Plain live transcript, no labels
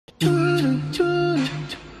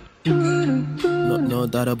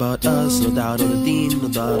doubt about us, no doubt on the deen, no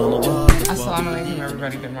doubt on the bar. Assalamu alaikum,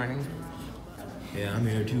 everybody. Good morning. Yeah, I'm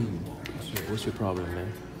here too. What's your problem,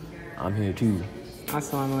 man? I'm here too.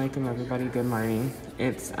 Assalamu alaikum, everybody. Good morning.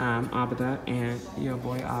 It's Abida and your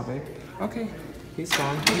boy Abid. Okay, he's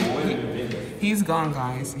gone. He's gone,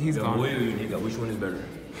 guys. He's gone. Which one is better?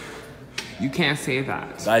 You can't say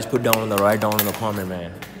that. Guys, put down on the right down in the comment,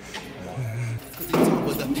 man.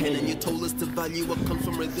 With a pen and you told us to value what comes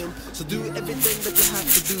from rhythm. So do everything that you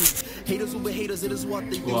have to do. Haters will be haters, it is what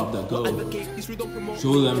they do. Go up, go. Advocate, history don't promote.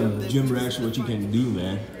 Show them Jim Rash what you can do,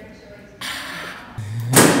 man.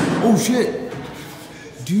 Oh shit!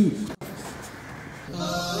 Dude.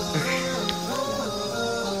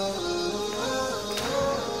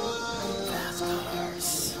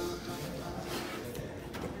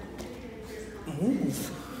 Move.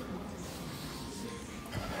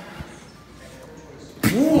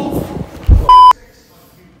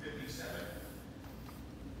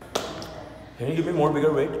 Can you give me more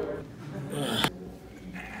bigger weight?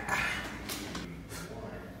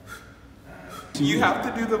 You have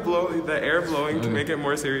to do the air blowing to make it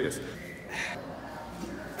more serious.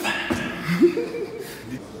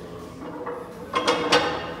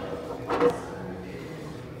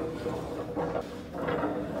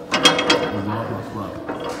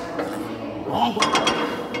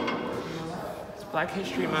 It's Black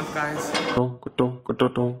History Month, guys.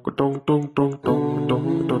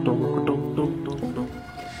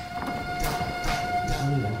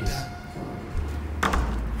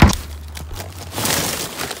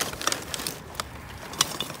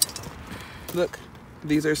 Look,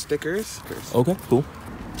 these are stickers. Okay, cool.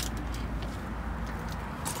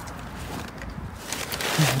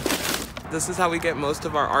 This is how we get most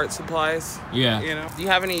of our art supplies. Yeah. You know. Do you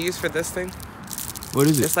have any use for this thing? What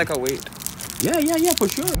is it? It's like a weight. Yeah, for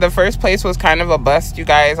sure. The first place was kind of a bust, you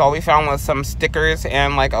guys. All we found was some stickers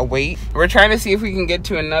and like a weight. We're trying to see if we can get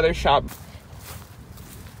to another shop.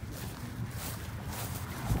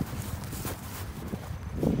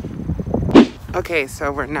 Okay,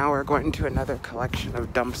 so we're going to another collection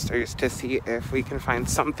of dumpsters to see if we can find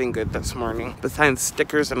something good this morning besides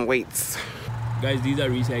stickers and weights. Guys, these are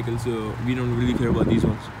recycled, so we don't really care about these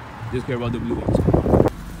ones. Just care about the blue ones.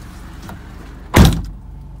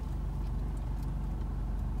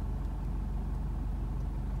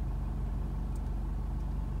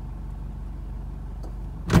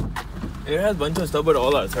 It has a bunch of stuff, but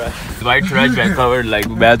all our trash. White trash bag covered like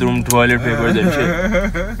bathroom, toilet papers and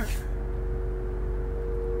shit.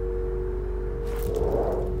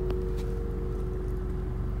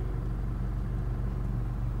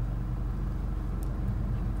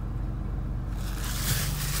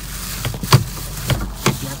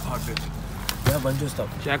 Jackpot, bitch. Yeah, a bunch of stuff.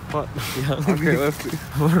 Jackpot. Yeah. Okay, let's see.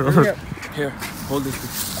 Here, hold this.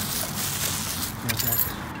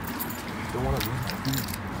 Don't want to lose.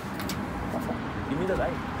 Give me the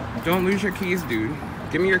light. Don't lose your keys, dude.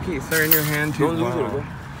 Give me your keys. They're in your hand, too. Don't lose it, okay?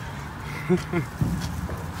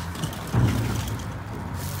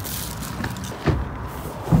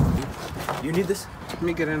 You need this? Let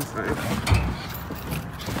me get inside.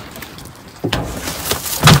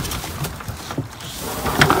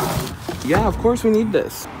 Yeah, of course we need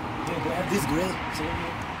this. Yeah, they have this grill.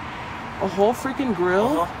 A whole freaking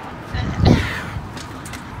grill?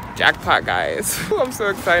 Jackpot, guys. I'm so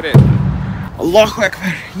excited. Allahu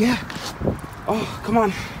Akbar. Yeah. Oh, come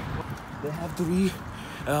on. They have 3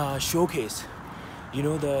 showcase. You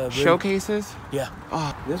know the... Showcases? Yeah.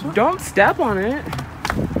 Oh, This one? don't step on it.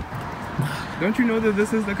 Don't you know that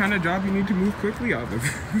this is the kind of job you need to move quickly out of?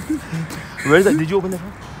 Where is that? Did you open the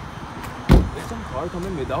door? There's some car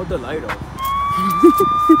coming without the light off.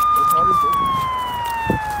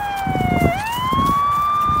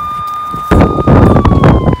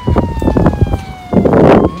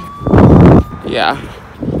 Yeah.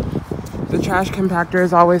 The trash compactor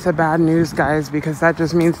is always a bad news, guys, because that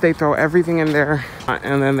just means they throw everything in there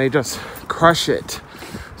and then they just crush it.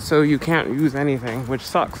 So you can't use anything, which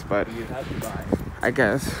sucks, but You have to buy. I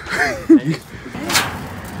guess.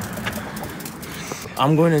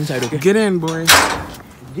 I'm going inside, okay? Get in, boy.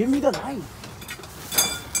 Give me the light.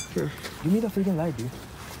 Here. Give me the freaking light, dude.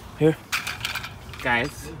 Here.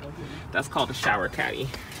 Guys, that's called a shower caddy.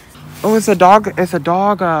 Oh, it's a dog. It's a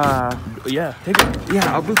dog. Yeah, take it.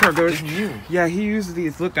 Yeah, Abu goes. It's new. Yeah, he uses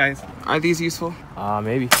these. Look, guys. Are these useful?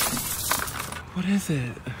 Maybe. What is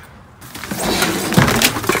it?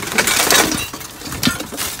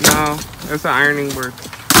 No, it's an ironing board.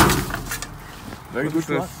 Very What good is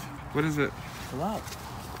this? one. What is it? Wow.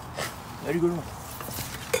 Very good one.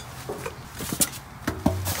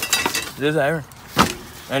 This is iron.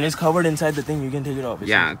 And it's covered inside the thing. You can take it off.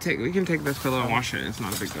 Yeah, we can take this pillow and wash it. It's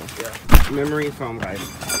not a big deal. Yeah. Memory foam, guys.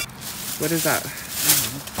 What is that?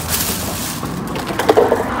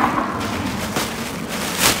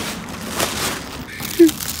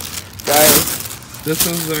 Guys, this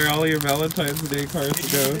is where all your Valentine's Day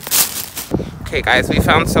cards go. Okay, guys, we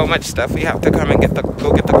found so much stuff. We have to come and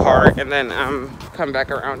go get the car and then come back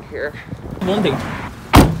around here. One thing.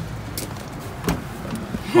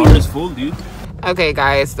 Car is full, dude. Okay,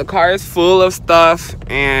 guys, the car is full of stuff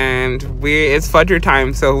and it's fudger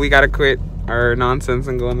time, so we gotta quit our nonsense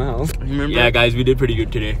and go in the house. Remember? Yeah, guys, we did pretty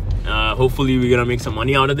good today. Hopefully we're gonna make some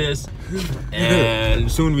money out of this,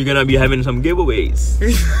 and soon we're gonna be having some giveaways.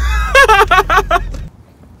 You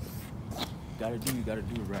gotta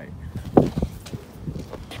do it right.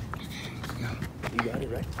 You got it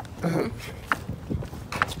right.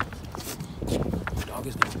 Dog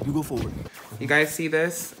is good. You go forward. You guys see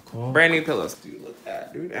this? Cool. Brand new pillows. Dude, look at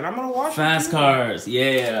that, dude. And I'm gonna wash Fast it. cars,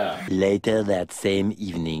 yeah. Later that same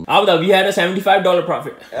evening. We had a $75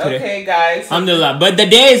 profit today. Okay, guys. Alhamdulillah. But the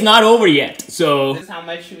day is not over yet, so. This is how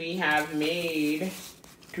much we have made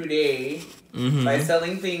today by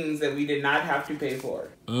selling things that we did not have to pay for.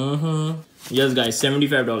 Yes, guys,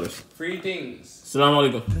 $75. Free things.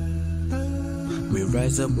 Assalamu alaikum. We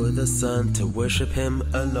rise up with the sun to worship him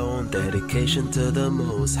alone. Dedication to the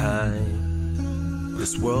Most High.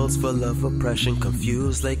 This world's full of oppression,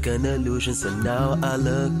 confused like an illusion. So now I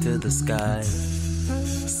look to the sky.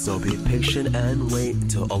 So be patient and wait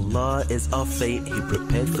till Allah is our fate. He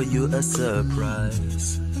prepared for you a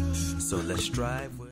surprise. So let's strive.